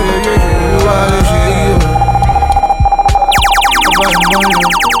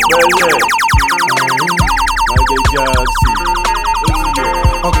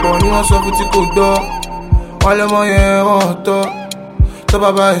 Ọ̀pọ̀ ni wọ́n sọ fún tí kò gbọ́, wọ́n lọ́mọ yẹn wọ́n tọ́. Tó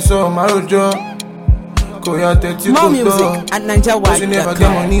bàbá ìsọ márùjọ, kò yà tẹ́tí kò tọ́. Ó sì never get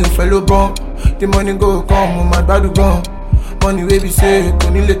money, òfẹ́ ló bọ́n. The money go come, mo máa gbádùn gan. Money wey be say kò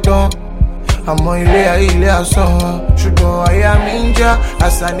ní lè tán. àmọ́ ilé ayé ilé asán wa. Ṣùgbọ́n àyà mi ń já.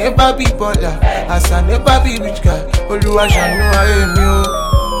 As I never be baller, as I never be rich guy. Olúwa ṣàánú ayé mi o.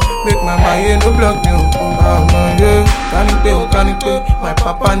 Make my mind no block me o. Kanipe, my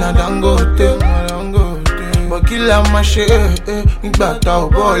papa na Dangote. But kí la máa ṣe nígbà tá ò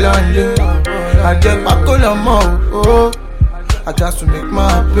bọ́ọ̀lá ń lé. Àjẹpákó lọ́mọ o. I just to make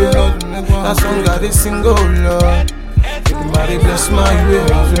my pay. That song got a single love. Everybody bless my way,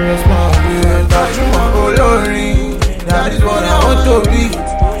 bless my way. Gbajúmọ̀ olórin, that is what I want to be.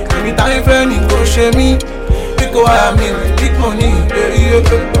 Anytime friend go ṣe mí, because I am in big money.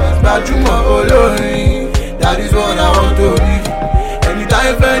 Gbajúmọ̀ olórin, that is what I want to be.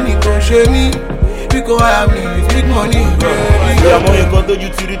 Anytime friend go ṣe mí, because I am in big money. Àmọ́ nǹkan tójú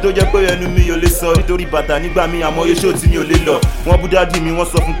ti rí tó jẹ́ pé ẹnu mi ò lè sọ nítorí bàtà nígbà mi àmọ́ yóò ṣó tí mi ò lè lọ. Wọ́n bú dádì mi wọ́n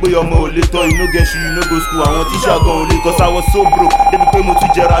sọ fún pé ọmọ ò lè tọ́ inú gẹ̀ẹ́sì inú go school àwọn tíṣà gan ò lè kọ́ sáwọ́ so broke débi pé mo tún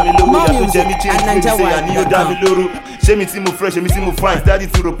jẹra mi lówó ìyá tó jẹ mí change mi ṣe àní ó dá mi lóró. Ṣé mi tí mo fresh ṣé mi tí mo fine dádì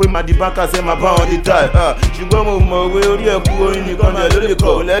ti rò pé màá di báńkà sẹ́ máa bá wọn dé táì. Ṣùgbọ́n mo mọ̀ òwe orí ẹ̀kú orin nìkan bẹ́ẹ̀ ló lè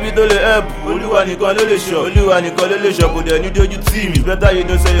kọ̀. Kò lẹ́bí tó lè help olúwa nìkan ló lè ṣọ̀ olúwa nìkan ló lè ṣọ̀ kò dẹ̀ ní dójú tì mí. Better you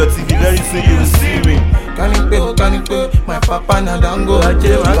don't sell your TV very soon you will see me. Kanipe, my papa na Dango.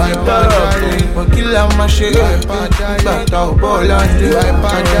 But kí la máa ṣe nígbà tá ò bọ́ọ̀lá ń lé.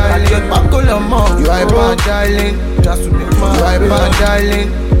 Àjẹpákó lọ́mọ. You are bad darling. Just to make my. You are bad darling.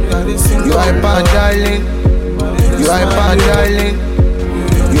 You are bad darling. You are bad darling.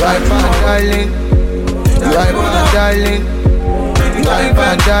 You are bad darling. You are bad darling. You are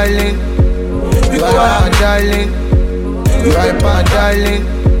bad darling. You are bad darling. You are bad darling.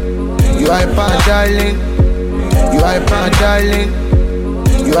 You are bad darling. You are bad darling.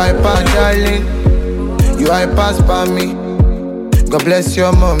 You are bad darling. You are passed by me. God bless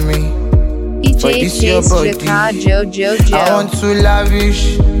your mommy. For this your body. I want to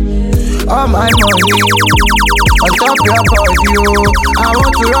lavish all my money on top your body, oh. I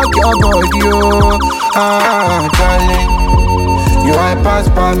want to rock your body, oh. Darling, you are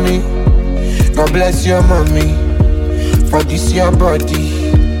passed by me. God bless your mommy. For this your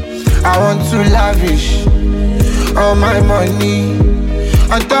body. I want to lavish all my money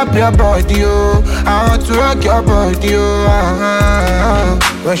on top your body, oh. I want to rock your body, oh.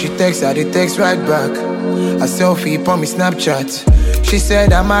 When she texts, I text right back. A selfie on me Snapchat. She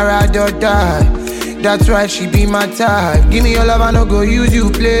said I'm a ride or die. That's right, she be my type. Give me your love, I no go use you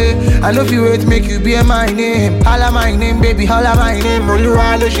play. I know if you wait, make you be my name. Holla my name, baby, holla my name.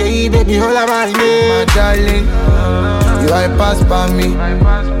 Oluwa lo Seyi, baby, holla my name. My darling, you are passed by me.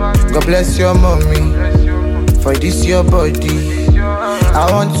 God bless your mommy. For this your body. I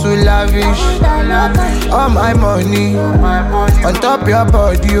want to lavish all my money on top your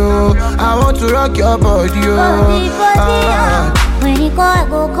body, oh. I want to rock your body, oh. When he go, I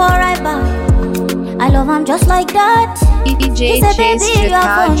go call right back. I love him just like that. DJ Chase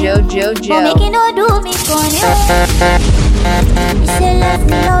Jojo. But make it no do me funny. He say let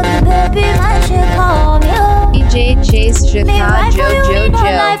me love you, baby, man, she call me, oh. DJ Chase Jojo.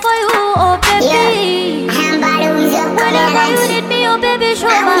 Lie for you, oh baby. Whenever you need me, oh baby, show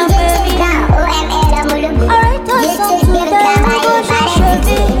my baby. Alright, tell some to tell me, go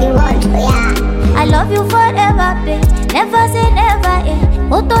I love you forever, babe. Never say never, eh.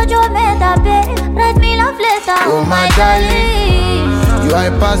 Otojo meta, babe. Write me love letter, oh my darling. You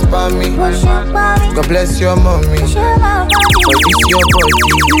are passed by me. God bless your mommy. For this your body.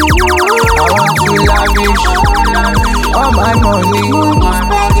 I want to lavish all my money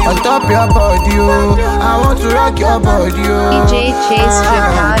on top your body, oh. I want to rock your body, oh. DJ Chase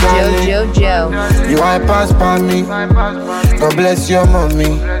Jojo. You are passed by me. God bless your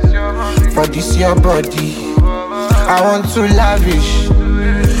mommy. For this your body. I want to lavish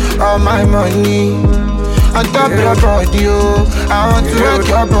all my money on top your body, oh. I want to rock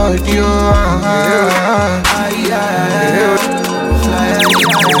your body, oh.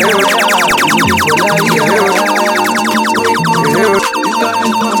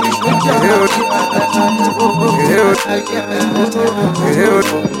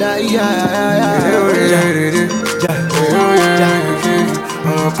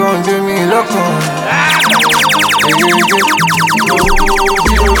 Come give me look on.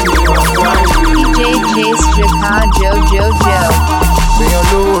 DJ Chase Jojo. Beyan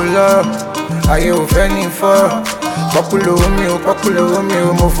lówó lọ, ayé ò fẹ́ ní fọ́rọ̀. Pọ́pùlówó mi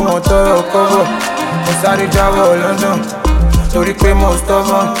ò mo fún wọn tọrọ kọ́bọ̀. Mo sáré jáwọ́ London, torí pé mo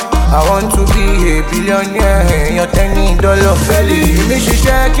stubborn. I want to be a billionaire, èèyàn $10. Bẹ́ẹ̀lì mi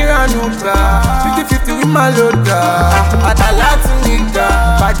ṣiṣẹ́ kíránù gbà, 50-50 wí máa lò dà. Àtàlá ti ní ga,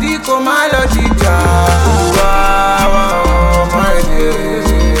 pàdí kò má lọ jíjà. Wá ọmọ ẹ̀dẹ̀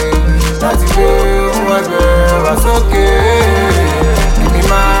láti gbé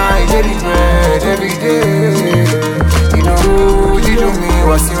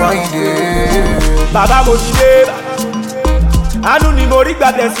sí wáyé. Bàbá mo ti dé, àánú ni mo rí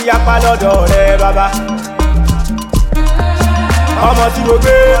gbàtẹ̀ sí apá lọ́dọ̀ rẹ̀ bàbá. Ọmọ tí mo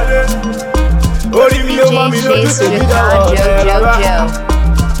gbé, orí mi ló mọ́ mi lójú tèmi dọ̀wọ́ rẹ̀ bàbá.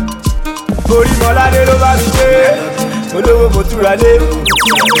 Orí mọ́ládé ló bá mi dé, olówó mo túra lé,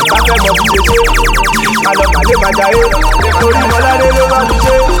 káfẹ́ mọ̀ fi ṣe ṣe, àlọ́kàlé máa jayé. Orí mọ́ládé ló bá mi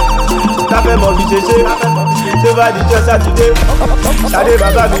dé, káfẹ́ mọ̀ fi ṣe ṣe, tó bá dijọ́ sátidé, ṣadé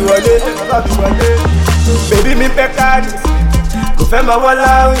bàbá mi wọlé. Bèbí mi fẹ́ káàdì, kò fẹ́ máa wọ́n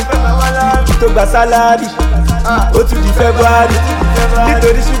láwìn, tó gba sálárì, ó tún di February,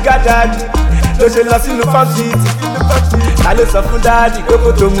 nítorí ṣúgà dáàdì ló ṣe lọ sínú farm city. Ta ló sọ fún dáàdì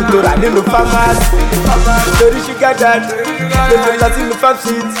kókó tó mú tó rà nínú pharmacy, nítorí ṣúgà dáàdì ló ṣe lọ sínú farm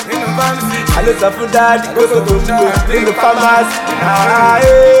city. Ta ló sọ fún dáàdì kókó tó mú tó rà nínú pharmacy.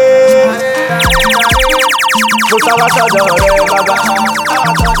 Mo sáwá sọ́dọ̀ rẹ̀ bàbá.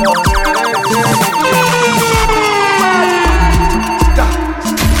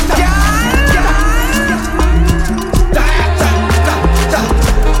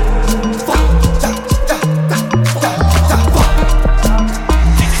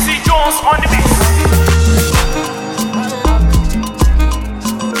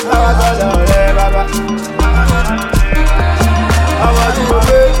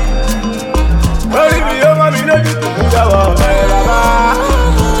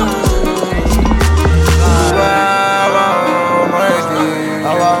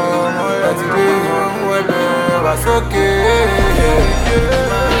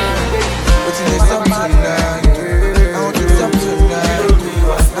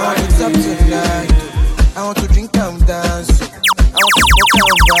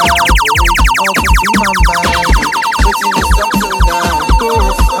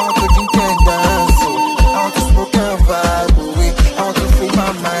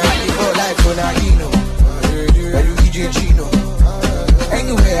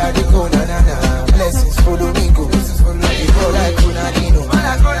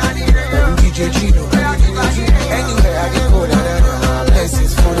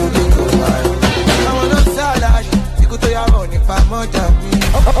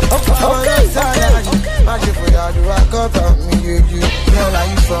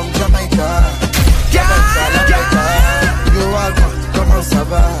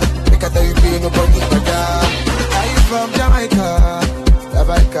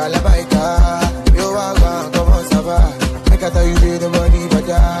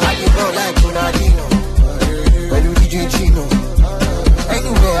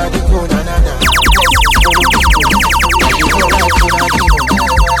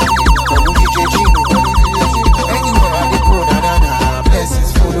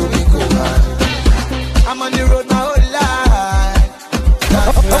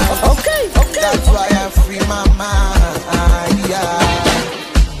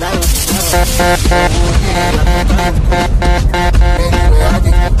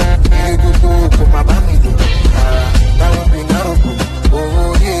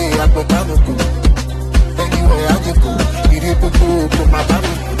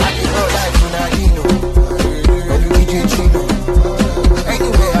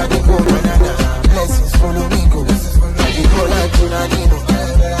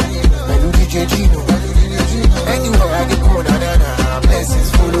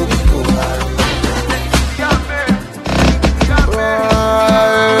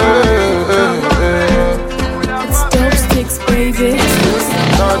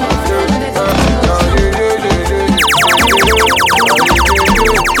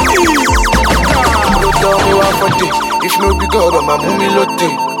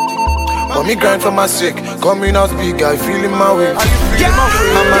 Sick, coming out big, I feel in my way.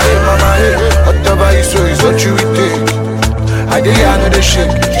 Mama, hey, whatever you say is what you take. I did know the shit,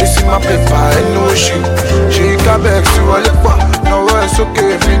 she see my paper, I know shit. She got back to a leper, no it's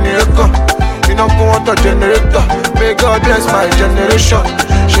okay, finish you know, want a generator. May God bless my generation.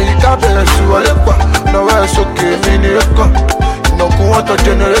 She got back to a leper, no it's okay, finish you know, want a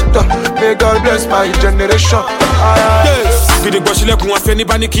generator. May God bless my generation. Gidi gbọ́ sílẹ̀kùn afẹ́ ní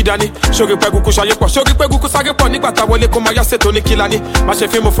bá ní kí dání. Ṣorí pẹ́gùkù ṣayépọ̀, ṣorí pẹ́gùkù ságépọ̀. Nígbà tá wọlé kó máa yá ṣètò ní kílání. Má ṣe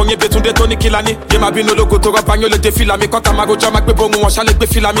fíìmù fún yín Bétúndé tó ní kílání. Yé máa bínú ológo tó rọ́bà yín ó lè dé fìlà mi. Kọ́ta máa rojọ́ máa gbé bóun wọn ṣálẹ̀ gbé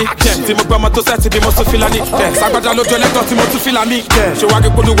fìlà mi. Tí mo gbọ́ ọmọ tó sẹ́ẹ̀tì bí mo tún fìlà ní. Sàgbàdà lójú ẹlẹ́gàn tí mo tún fìlà mi. Ṣòwárí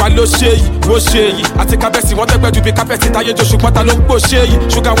polúwa ló ṣe yìí, wó ṣe yìí. Àti kábẹ́sì wọ́n tẹ́gbẹ́ ju bí kábẹ́sì táyé jọ ṣùgbọ́n ta ló ń pò ṣe yìí.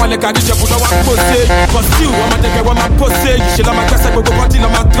 Ṣúgà wọn lẹ gàrí jẹ̀bù lọ́wọ́ ń pò ṣe yìí. Kọ̀síù wọn máa dẹ̀gẹ̀ wọn máa pò ṣe yìí. Ṣé lọ́ máa gbẹ́sẹ̀ gbogbo bọ́dí lọ́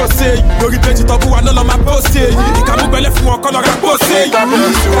máa tó ṣe yìí. Lórí péjì tọ́kú wa lọ́ máa pò ṣe yìí. Ìkàmúgbẹ́lẹ̀ fún wọn kọ́ lọ́ra pò ṣe yìí.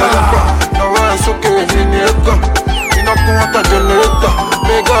 No one's okay, in your gun. You iná kún wọn tán generator.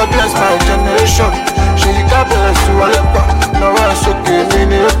 May God bless my generation. Ṣé yí ká bẹ̀rẹ̀ sí wọlé pa? Lọ́wọ́ ẹ̀ sókè mi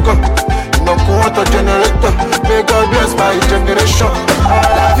ní ẹ̀kọ́. Iná kún wọn tán generator. May God bless my generation.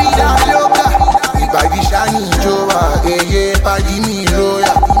 La vida loca, ìbàdí ṣáni ìjọba, èyí pàdí mi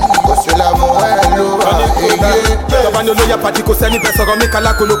lóyà. Kò sí làwọn ẹ̀ lówà, èyí. Bàbá ní olóyè pàdé kò sẹ́ni bẹ́ẹ̀ sọ̀rọ̀ mi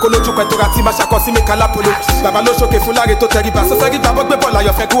kálá kolokó lójú pẹ̀ tó ra tí máa ṣàkọsí mi kálá polo. Bàbá ló ṣòkè fún láre tó tẹríba, sọ́sẹ́ rí gbàgbọ́ gbé bọ́ọ̀lù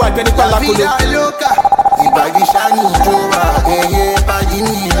ayọ̀fẹ́ kú àìpẹ́ nípa La lákòló. vida loca, ìbàdí ṣáni ìjọba, èyí pàdí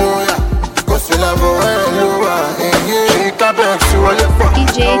mi lóyà. Kò sí làwọn ẹ̀ lówà, èyí. Ṣé yí ká bẹ̀rẹ̀ sí wọlé pa?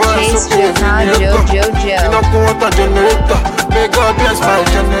 DJ Chase Chicago Jojo. Iná kún wọn tán generator. May God bless my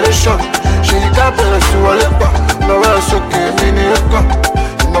generation. Ṣé yí ká bẹ̀rẹ̀ sí wọlé pa? Lọ́wọ́ ẹ̀ sókè mi ní ẹ̀kọ́.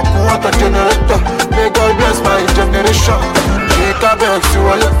 Iná kún wọn tán generator. May God bless my generation. Ṣé yí ká bẹ̀rẹ̀ sí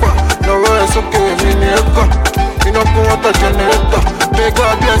wọlé pa? Lọ́wọ́ ẹ̀ sókè mi ní ẹ̀kọ́. Iná kún wọn tán generator. May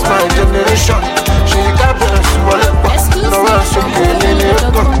God bless my generation. Ṣé yí ká bẹ̀rẹ̀ sí wọlé pa? Lọ́wọ́ ẹ̀ sókè mi ní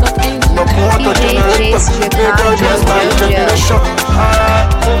ẹ̀kọ́. Iná kún wọn tán generator. May God bless my generation.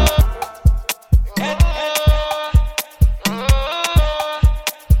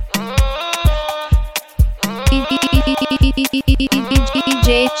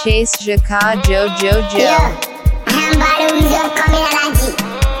 DJ Chase Chicago Jojo. Yeah, I'm by the reason coming at you.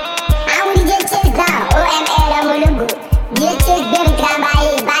 I will get chased down. OML, I'm a logo. Get chased, baby, come by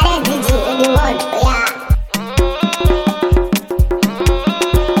it. By the DJ in the world. Yeah.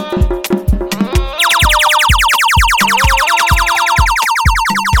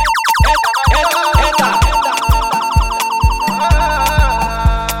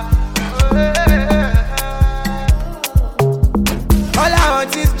 All I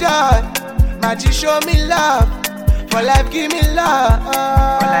want is joy. Magic show me love. For life give me love.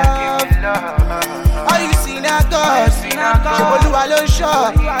 All you see now God. Ṣèbolúwa ló ń ṣọ́.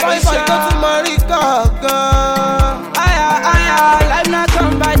 Boy tó tún mọ rí kọ̀ọ̀kan. Aya, life na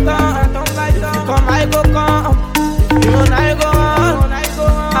turn by turn. If you come, I go come. If you run, I go on.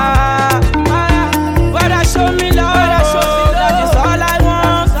 Brother, show me love. That is all I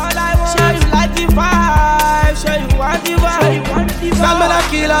want. Show you like the vibe. Show you want the vibe. Gbàgbọ́dá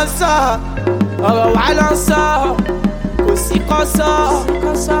kí lọ sọ, ọ̀rọ̀ wa lọ sọ, kò sí kọ́ sọ,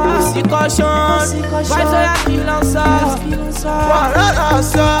 kò sí kọ́ ṣán, wáṣọ́yà kí lọ sọ, wọ́n lọ́rọ̀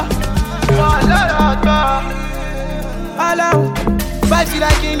sọ, wọ́n lọ́rọ̀ gbọ́. Ọlọ́run báyìí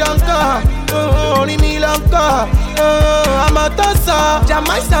like kingdom come, orin mi lọ ń kọ́, ọmọ tó sọ, jam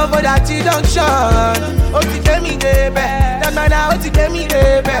myself for that junction. Ó ti gbé mi débẹ̀, dàgbàdà ó ti gbé mi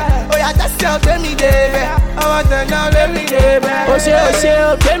débẹ̀, ó yàtọ̀ sí ọ gbé mi débẹ̀, ọmọ tẹ̀nà gbé mi débẹ̀. Ó ṣe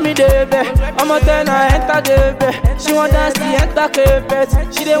ó gbé mi débẹ̀, ọmọ tẹ̀nà enter débẹ̀, she wan dance the enter carpet,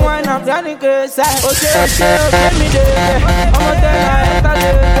 she dey whine and planning case. Ó ṣe ó gbé mi débẹ̀, ọmọ tẹ̀nà enter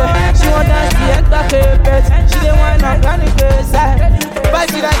débẹ̀, she wan dance the enter carpet, she dey whine and planning case.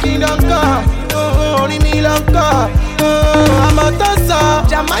 Báyìí like kingdom come, orin mi lọ ń kọ́, ọmọ tó sọ,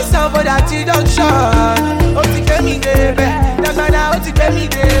 jam myself for that junction. Ó ti gbé mi débẹ̀, dàgbàdà ó ti gbé mi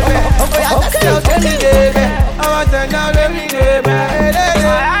débẹ̀, ó yàtọ̀ sí ó gbé mi débẹ̀, ọmọ tẹ̀nà gbé mi débẹ̀.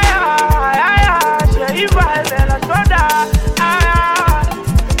 Ṣé ibà ẹ̀bẹ̀ lọ sọ́dà?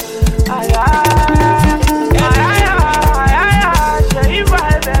 Ṣé ibà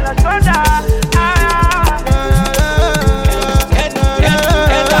ẹ̀bẹ̀ lọ sọ́dà?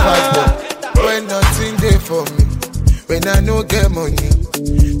 When nothing there for me, when I no get money,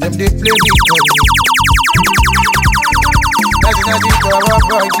 them they play me funny. That's not the power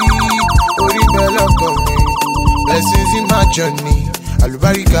body, ori bella for me. Blessings in my journey,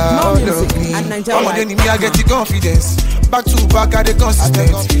 alubarika all of me. I'm on the I get the confidence. Back to back, I the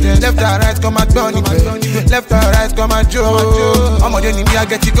consistent. Left and right, come at Bonnie. Left and right, come at Joe. I'm on the I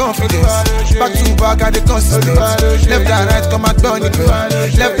get the confidence. Back to back, I the consistent. Left and right, come at Bonnie.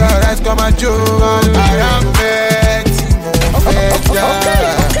 Left and right, come at Joe. I am Betty Mofella.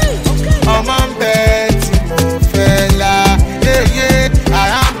 I'm Betty Mofella. Yeah,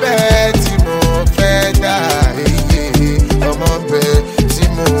 I am Betty Mofella. Yeah, I'm Betty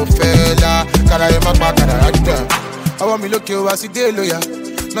Mofella. Can I make my character? I want me look you as a day lawyer.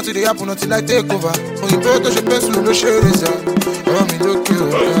 Not to the happen until I take over. When you go to the best, you no share this. I want me look you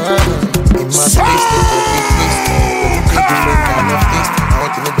in my space, the big place. Different kind of taste. I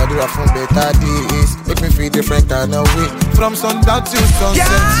want to make that do from better days. Make me feel different kind of way. From sundown till sunset.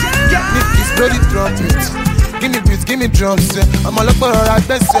 Nick is bloody trumpet. Give me beats, give me drums. I'm all up for our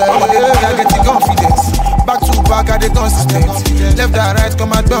best. I get the confidence. Back to back, I the consistent. Left and right,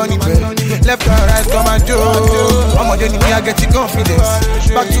 come and Donny Bell. Left and right, come and Joe. I'm on the enemy, I get the confidence.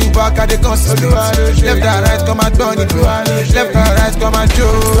 Back to back, I the consistent. Left and right, come and Donny Bell. Left and right, come and Joe.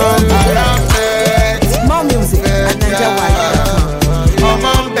 I am Betty. More music. at NigerWide.com.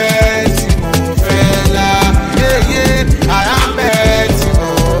 Ọmọ ń bẹ tí mo fẹ́ la, ara ń bẹ tí mo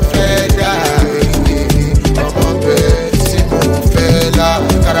fẹ́ dá, ọmọ ń bẹ tí mo fẹ́ la.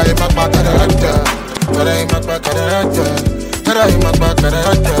 Kára yìí má pa kàdáradà, kára yìí má pa kàdáradà, kára yìí má pa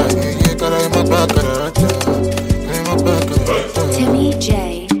kàdáradà, kára yìí má pa kàdáradà, kára yìí má pa kàdáradà. Timmy J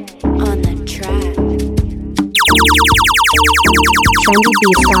on the track.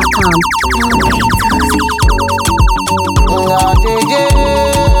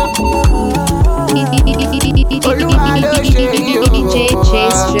 DJ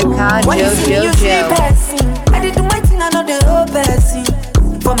Chase Jaka Jojo. I did do my thing, I know the whole person.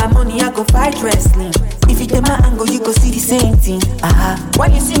 For my money, I go fight wrestling. If you take my angle, you go see the same thing.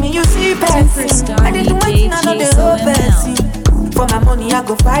 When you see me, you see person. I did do my thing, I know the whole person. For my money, I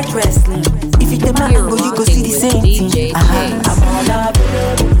go fight wrestling. If you take my angle, you go see the same thing. I'm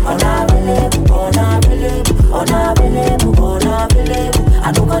unavailable, unavailable, unavailable, unavailable, unavailable.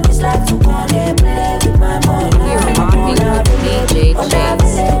 I don't got this life to go and play with my money. I'm unavailable,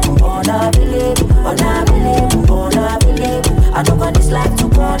 unavailable, unavailable, unavailable, unavailable. I don't got this life to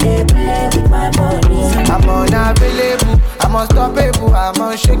go and play with my money. I'm unavailable, I'm unstoppable, I'm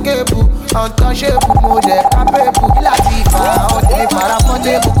unshakable, untouchable, more than capable. Ilatifa, on the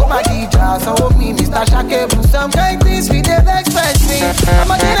paraportable, come on DJ, so me, Mr. Shakable. Some kind things we never expect me.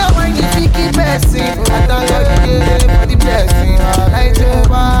 I'm a dinner when you keep messing. I thank God you for the blessing. I like to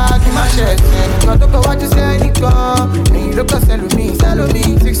walk in my chest. God look at what you say, you come. And you look at sell me. 6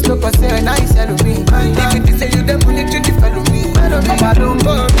 look at say, nice sell me. If you say you don't need to follow me. Mama don't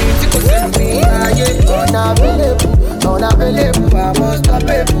go me, you go sell me. Unavailable, unavailable, I'm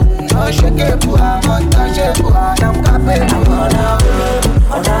unstoppable, unshakable, I'm untouchable, and I'm capable.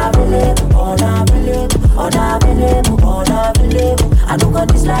 Unavailable, unavailable, unavailable, unavailable. I don't got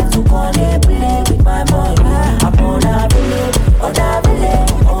this life to go and play with my money. I'm unavailable,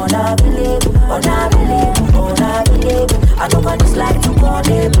 unavailable, unavailable, unavailable, unavailable. I don't got this life to go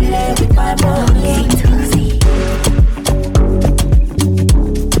and play with my money.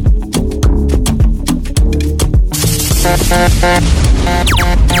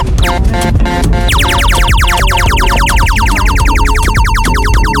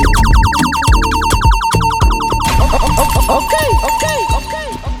 Okay.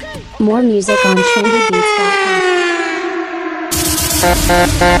 More music on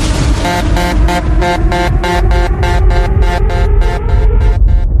trendybeats.com.